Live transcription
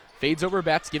Fades over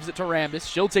Betts, gives it to Rambus.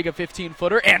 She'll take a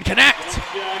 15-footer and connect.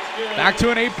 Back to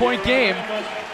an 8-point game.